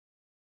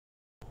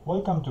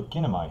Welcome to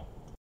Kinemai.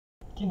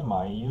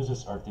 Kinemai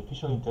uses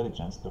artificial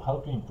intelligence to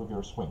help you improve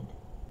your swing.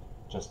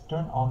 Just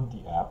turn on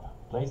the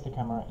app, place the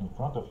camera in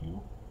front of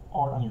you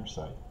or on your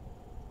side.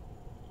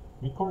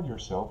 Record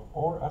yourself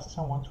or ask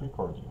someone to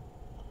record you.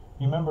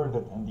 Remember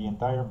that the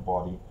entire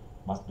body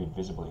must be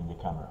visible in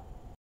the camera.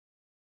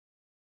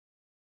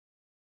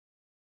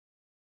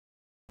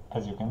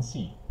 As you can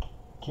see,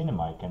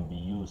 Kinemai can be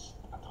used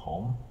at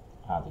home,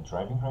 at the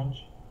driving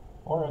range,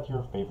 or at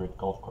your favorite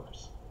golf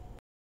course.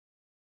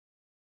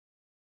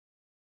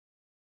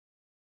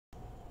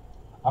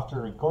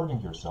 After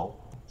recording yourself,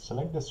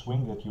 select the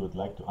swing that you would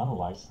like to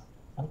analyze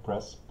and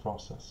press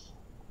Process.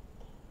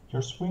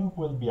 Your swing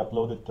will be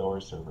uploaded to our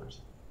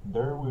servers.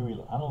 There we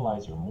will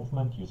analyze your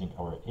movement using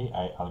our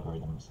AI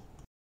algorithms.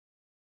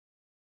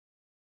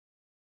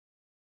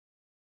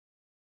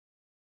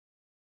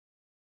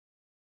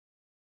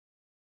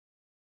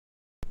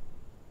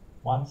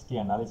 Once the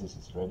analysis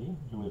is ready,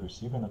 you will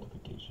receive a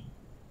notification.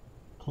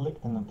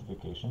 Click the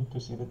notification to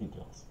see the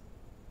details.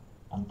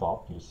 On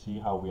top, you see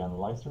how we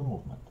analyzed your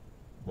movement.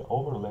 The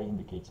overlay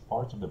indicates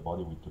parts of the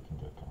body we took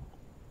into account.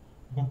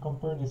 You can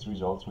compare these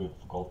results with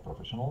golf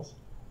professionals,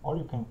 or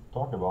you can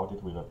talk about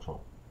it with a pro.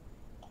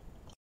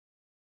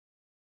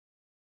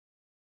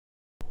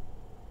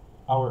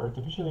 Our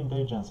artificial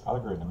intelligence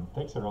algorithm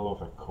takes the role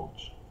of a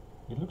coach.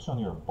 It looks on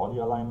your body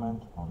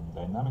alignment, on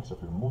dynamics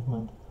of your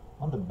movement,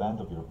 on the bend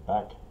of your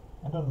back,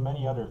 and on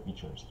many other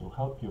features to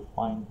help you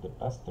find the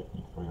best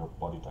technique for your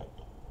body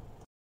type.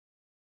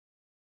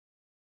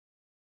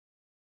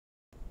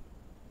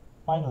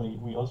 Finally,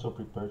 we also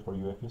prepared for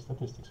you a few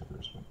statistics of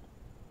your swing.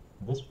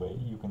 This way,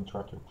 you can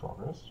track your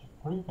progress,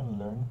 or you can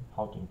learn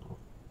how to improve.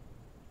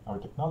 Our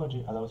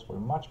technology allows for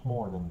much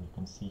more than you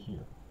can see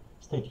here.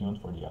 Stay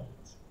tuned for the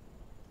updates.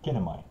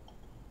 Kinemai.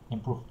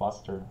 Improve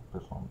faster,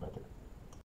 perform better.